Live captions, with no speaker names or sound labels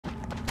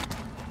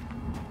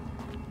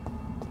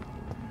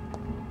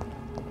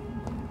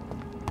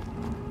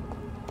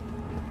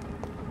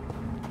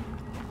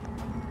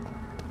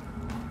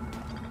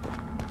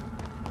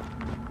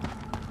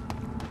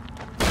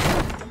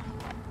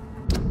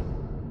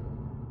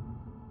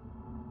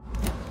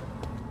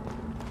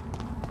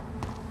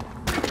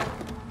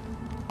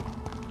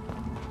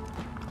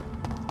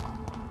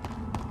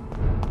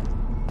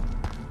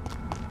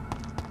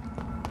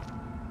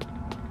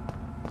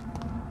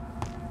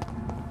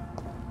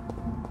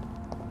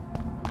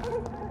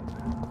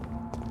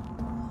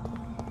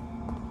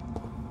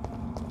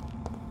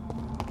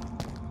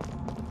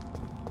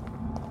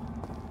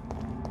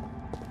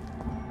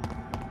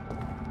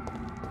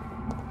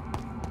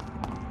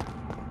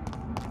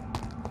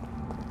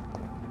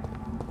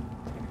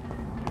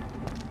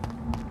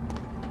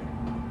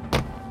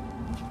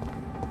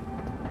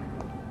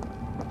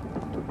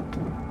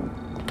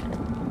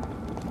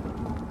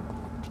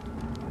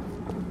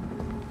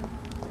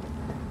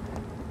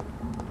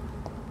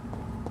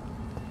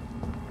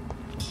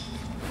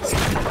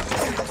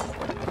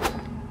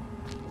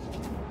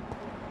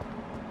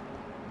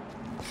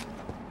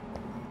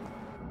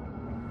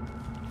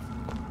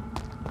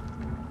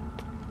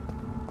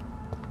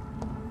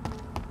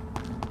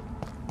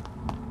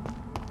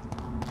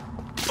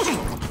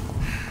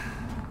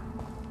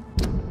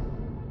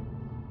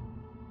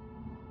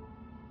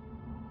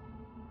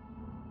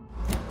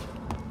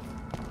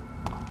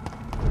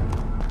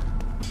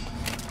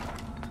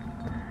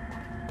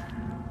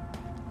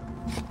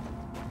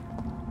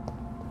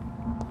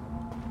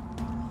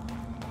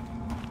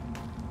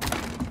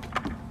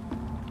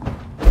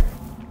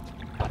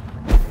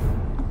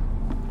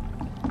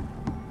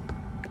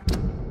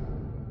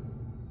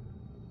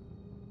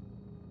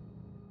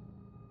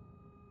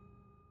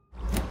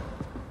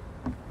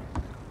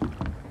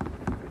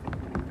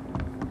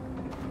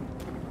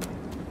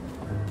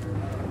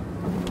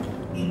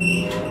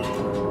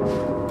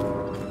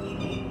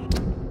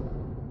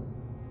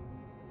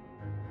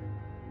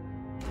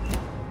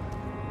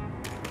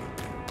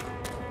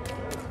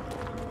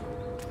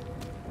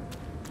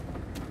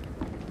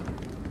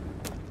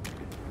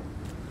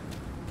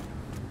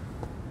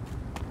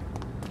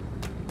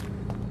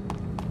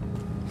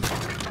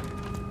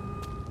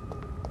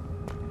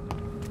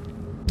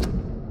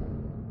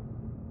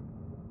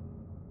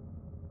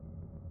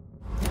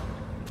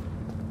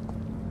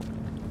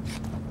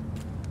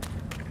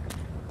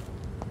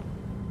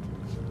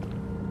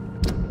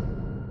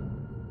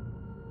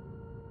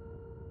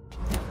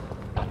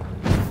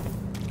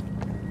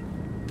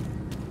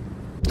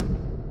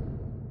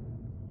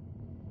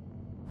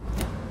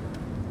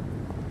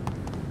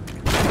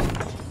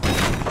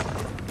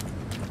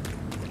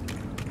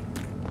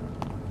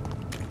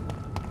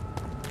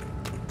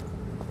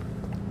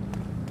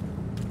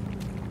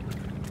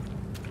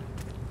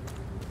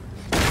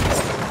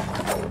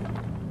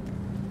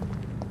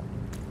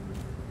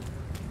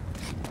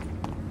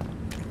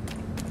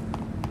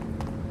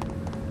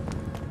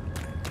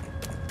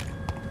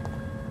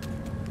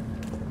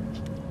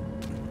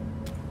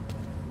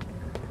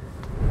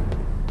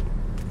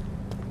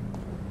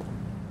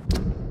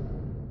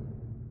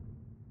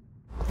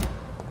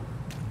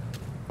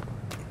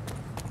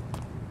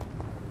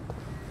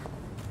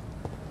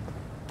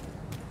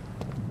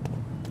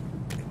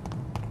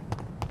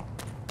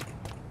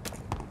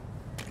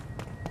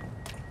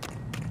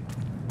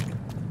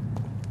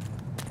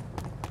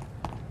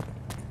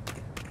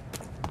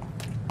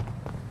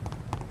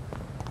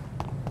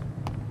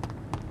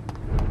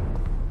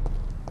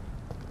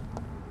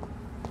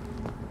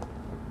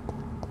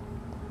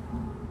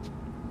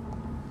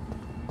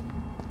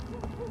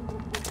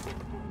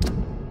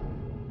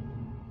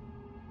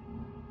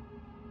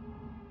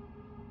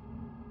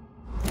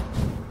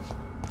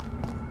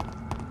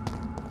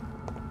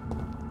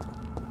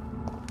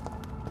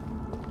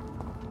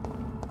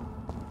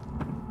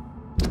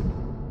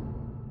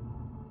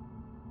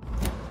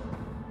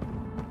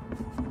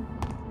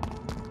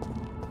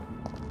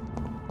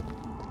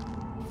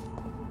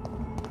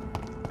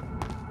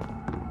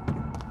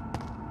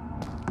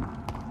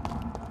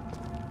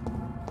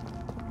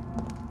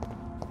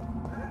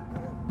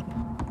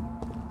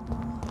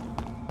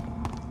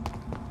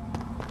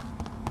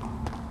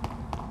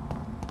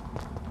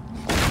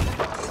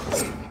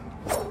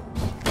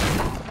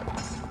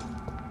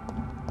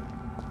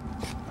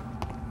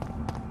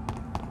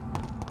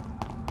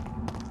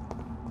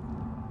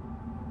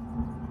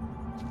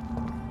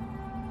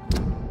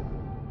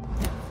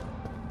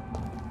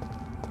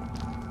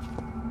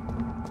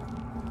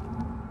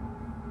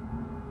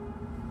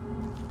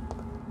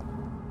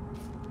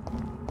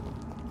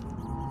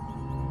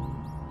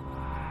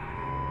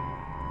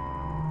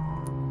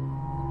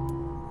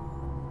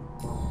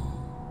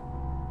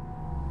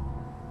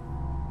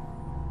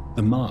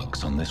The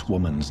marks on this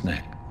woman's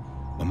neck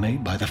were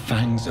made by the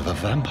fangs of a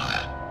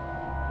vampire.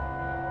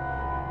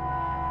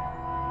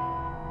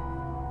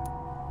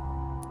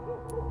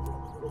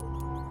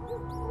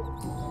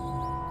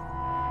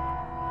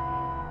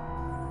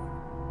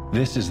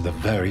 This is the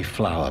very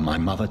flower my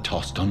mother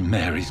tossed on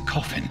Mary's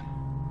coffin.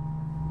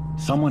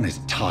 Someone is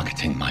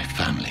targeting my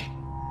family.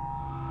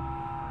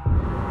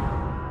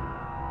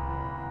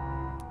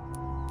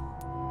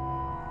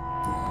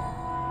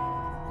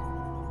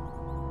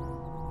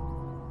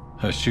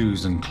 Her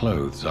shoes and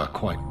clothes are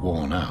quite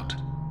worn out.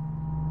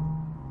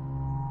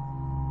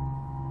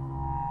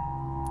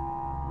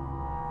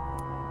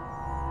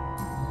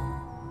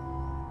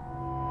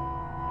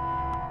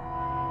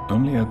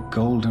 Only a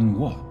golden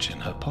watch in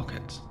her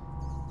pockets.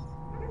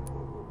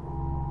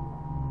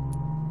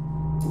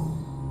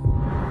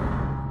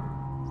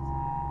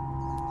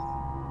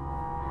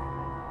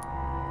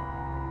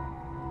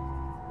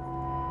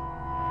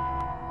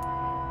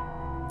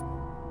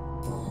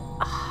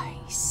 I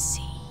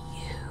see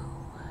you.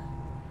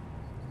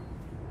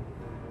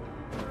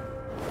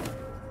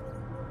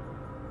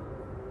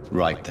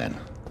 Right then.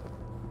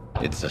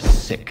 It's a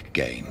sick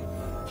game.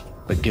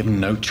 But given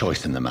no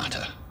choice in the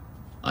matter,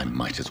 I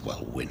might as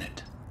well win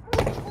it.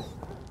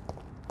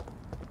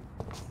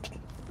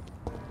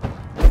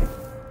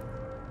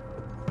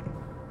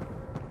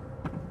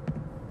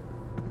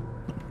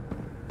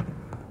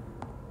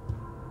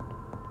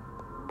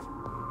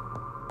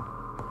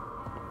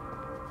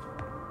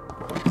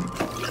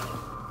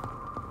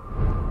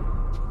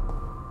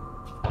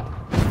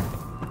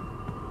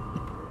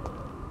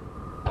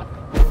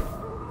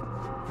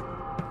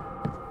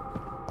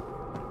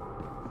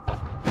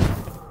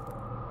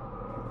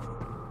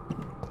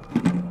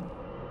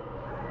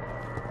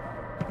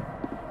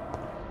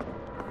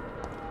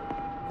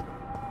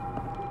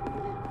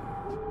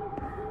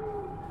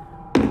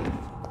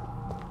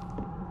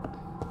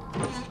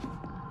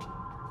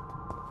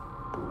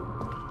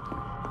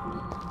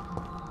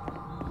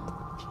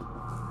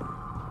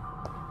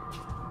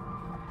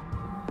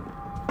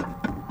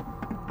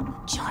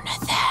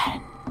 Jonathan!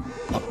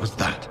 What was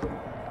that?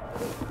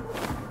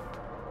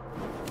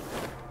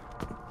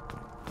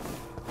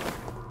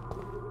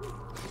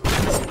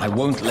 I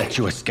won't let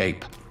you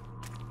escape.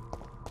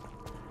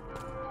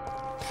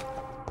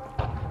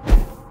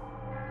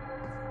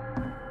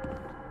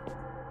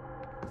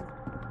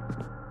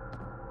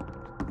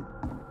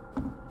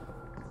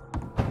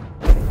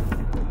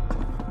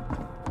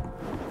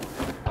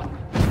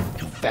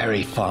 You're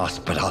very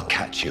fast, but I'll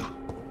catch you.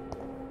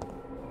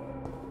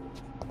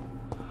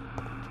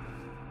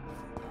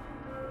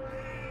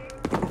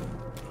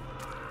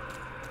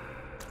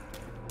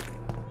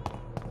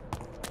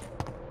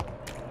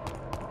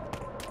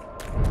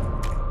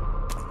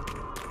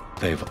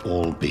 They've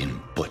all been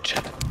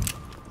butchered.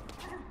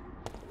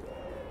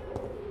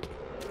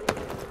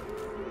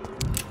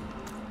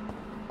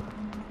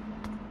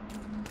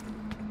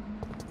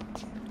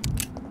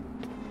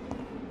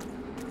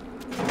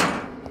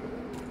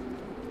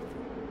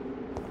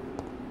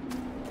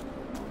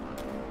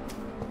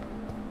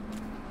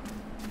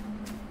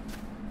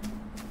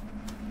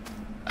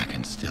 I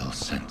can still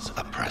sense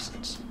a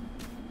presence.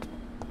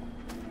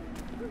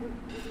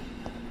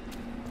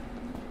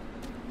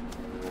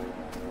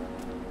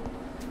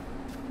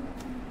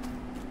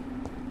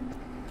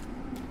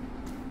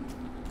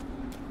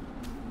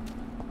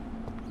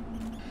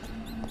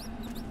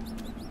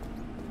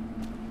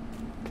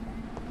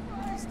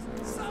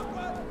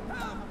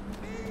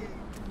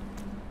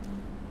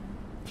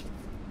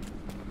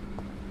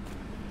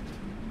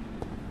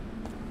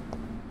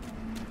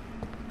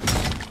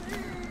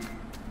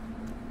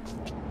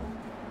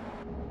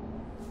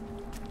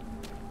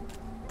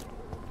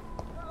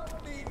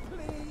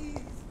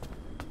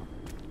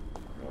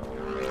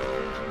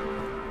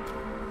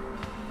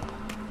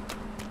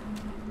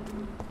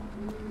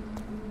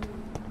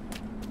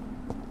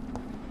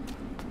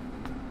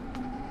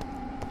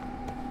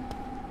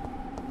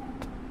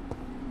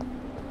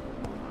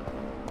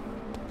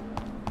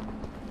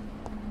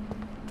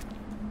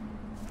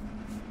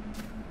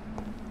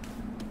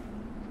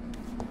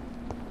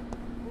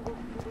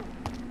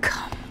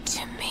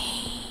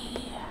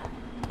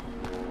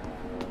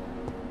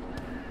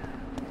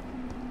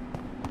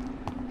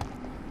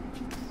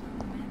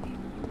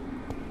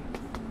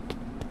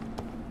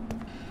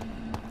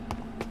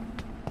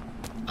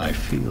 I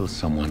feel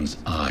someone's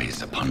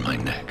eyes upon my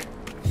neck.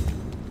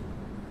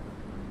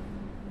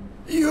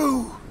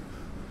 You!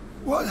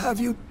 What have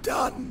you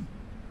done?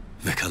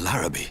 Vicar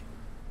Larrabee,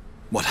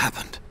 what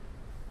happened?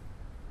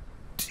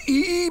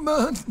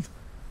 Demon!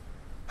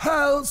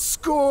 Hell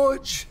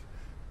Scourge!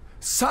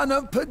 Son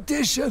of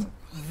perdition!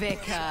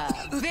 Vicar!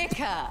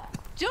 Vicar!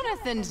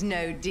 Jonathan's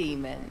no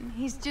demon.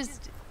 He's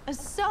just a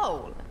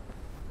soul.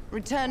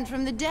 Returned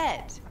from the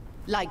dead.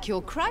 Like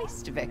your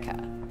Christ, Vicar.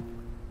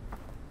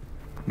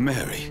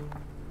 Mary,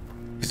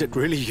 is it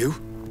really you?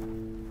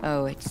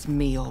 Oh, it's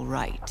me, all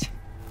right.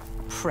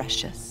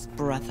 Precious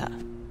brother.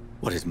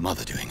 What is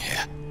Mother doing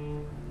here?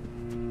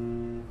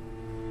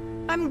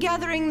 I'm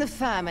gathering the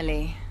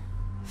family.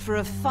 for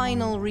a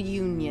final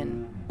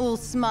reunion. All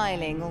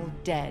smiling, all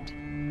dead.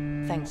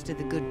 Thanks to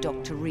the good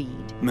Dr.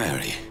 Reed.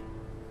 Mary.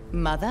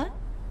 Mother,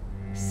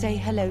 say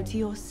hello to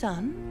your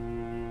son.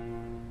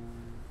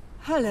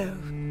 Hello,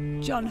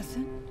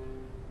 Jonathan.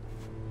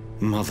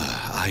 Mother,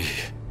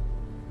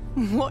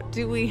 What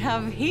do we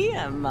have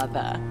here,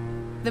 Mother?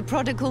 The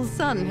prodigal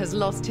son has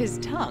lost his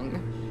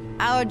tongue.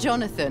 Our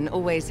Jonathan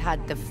always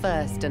had the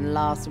first and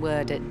last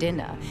word at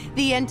dinner.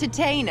 The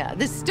entertainer,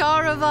 the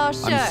star of our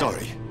show. I'm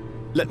sorry.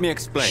 Let me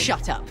explain.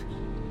 Shut up.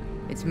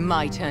 It's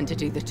my turn to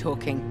do the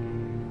talking.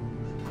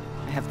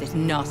 I have this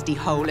nasty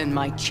hole in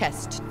my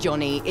chest,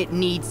 Johnny. It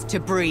needs to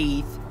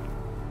breathe.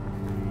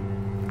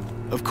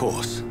 Of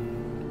course.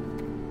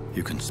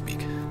 You can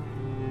speak.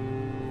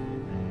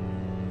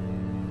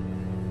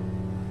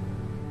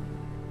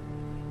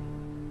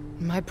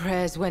 My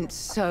prayers went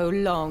so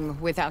long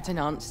without an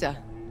answer.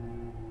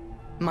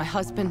 My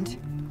husband,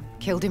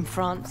 killed in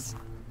France.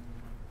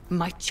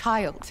 My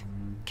child,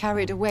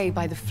 carried away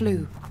by the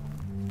flu.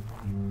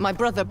 My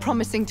brother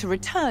promising to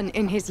return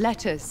in his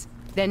letters,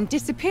 then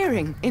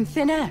disappearing in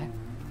thin air.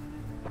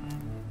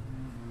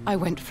 I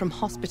went from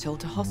hospital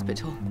to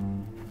hospital.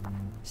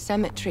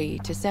 Cemetery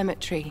to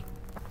cemetery.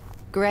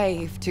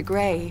 Grave to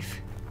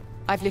grave.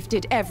 I've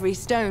lifted every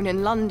stone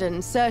in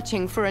London,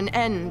 searching for an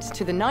end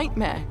to the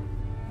nightmare.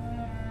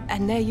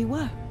 And there you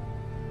were.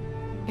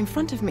 In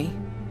front of me.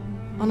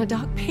 On a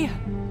dark pier.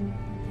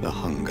 The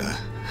hunger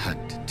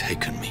had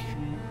taken me.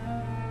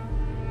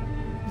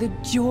 The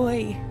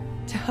joy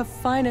to have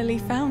finally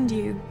found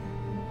you.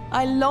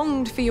 I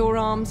longed for your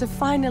arms, a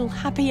final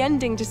happy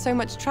ending to so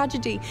much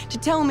tragedy, to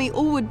tell me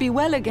all would be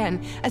well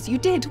again, as you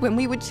did when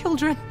we were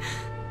children.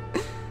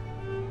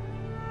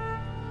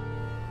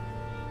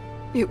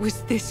 It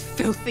was this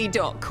filthy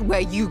dock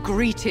where you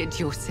greeted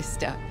your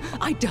sister.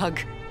 I dug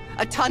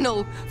a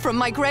tunnel from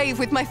my grave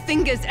with my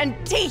fingers and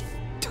teeth.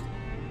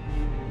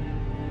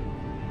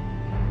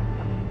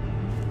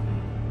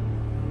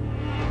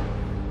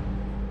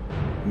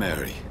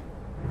 Mary.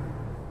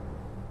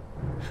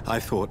 I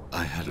thought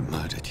I had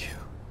murdered you.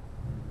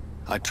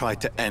 I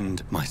tried to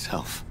end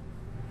myself.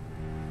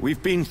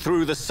 We've been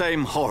through the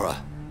same horror.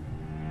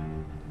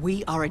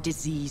 We are a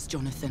disease,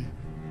 Jonathan.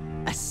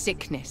 A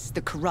sickness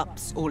that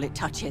corrupts all it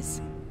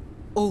touches.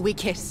 All we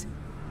kiss,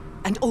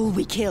 and all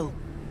we kill.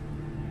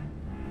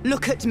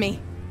 Look at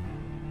me.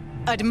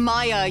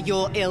 Admire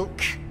your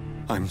ilk.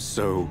 I'm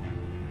so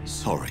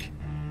sorry.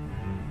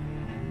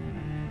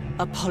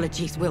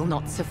 Apologies will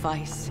not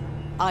suffice.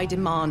 I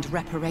demand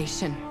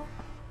reparation.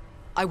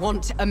 I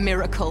want a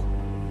miracle.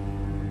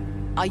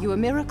 Are you a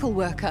miracle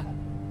worker,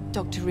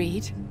 Dr.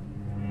 Reed?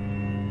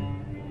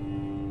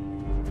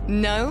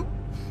 No?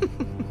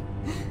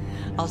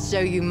 I'll show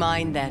you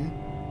mine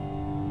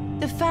then.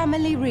 The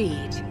family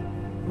Reed,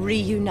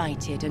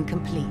 reunited and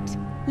complete,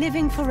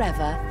 living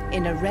forever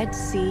in a red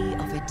sea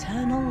of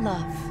eternal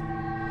love.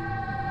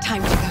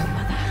 Time to go,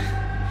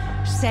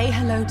 Mother. Say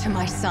hello to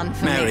my son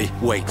for me. Mary,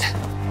 wait.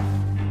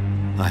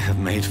 I have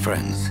made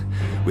friends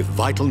with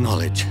vital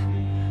knowledge.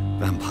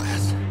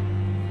 Vampires.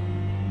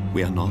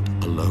 We are not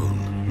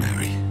alone,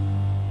 Mary.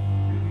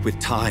 With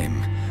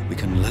time, we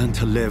can learn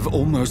to live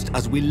almost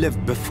as we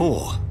lived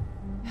before.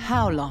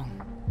 How long?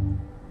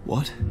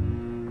 What?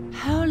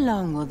 How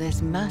long will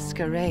this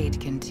masquerade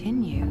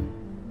continue?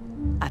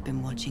 I've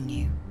been watching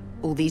you.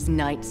 All these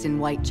nights in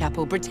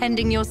Whitechapel,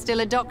 pretending you're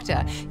still a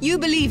doctor. You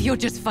believe you're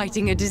just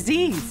fighting a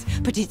disease.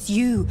 But it's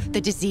you,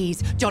 the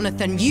disease.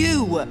 Jonathan,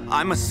 you!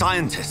 I'm a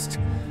scientist.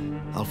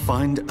 I'll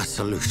find a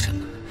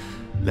solution.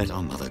 Let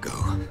our mother go,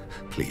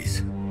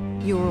 please.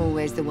 You're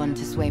always the one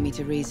to sway me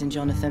to reason,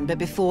 Jonathan. But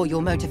before,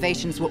 your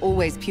motivations were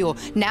always pure.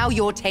 Now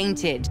you're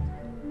tainted.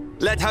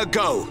 Let her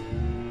go!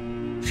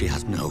 She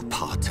has no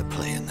part to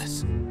play in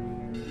this.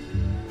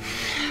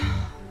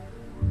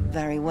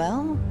 Very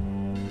well.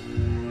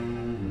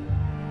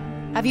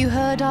 Have you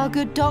heard our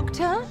good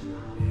doctor?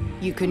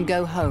 You can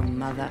go home,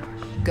 Mother.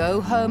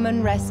 Go home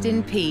and rest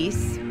in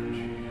peace.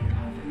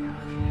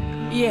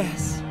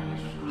 Yes,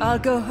 I'll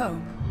go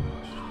home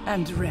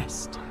and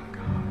rest.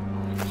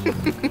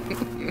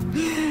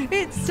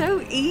 It's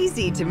so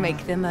easy to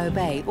make them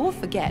obey or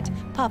forget.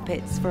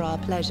 Puppets for our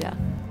pleasure.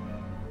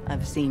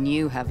 I've seen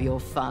you have your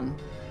fun.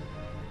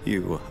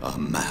 You are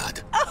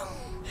mad.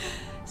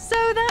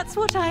 So that's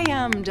what I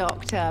am,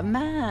 Doctor.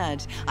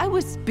 Mad. I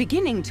was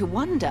beginning to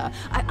wonder.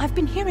 I've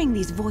been hearing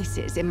these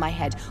voices in my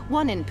head.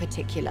 One in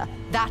particular.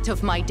 That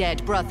of my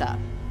dead brother.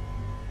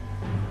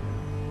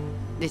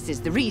 This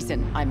is the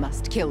reason I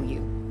must kill you.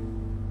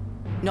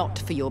 Not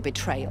for your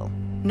betrayal.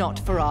 Not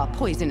for our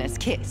poisonous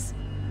kiss.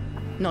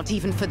 Not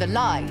even for the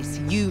lies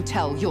you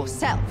tell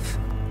yourself.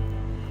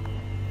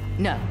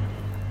 No.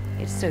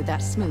 It's so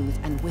that smooth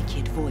and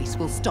wicked voice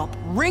will stop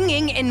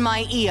ringing in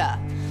my ear.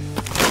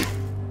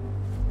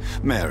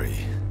 Mary.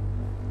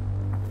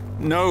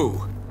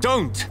 No,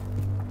 don't!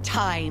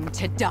 Time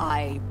to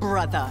die,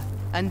 brother.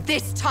 And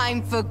this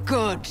time for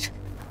good.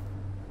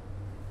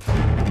 You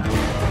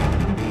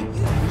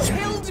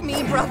killed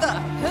me,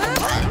 brother!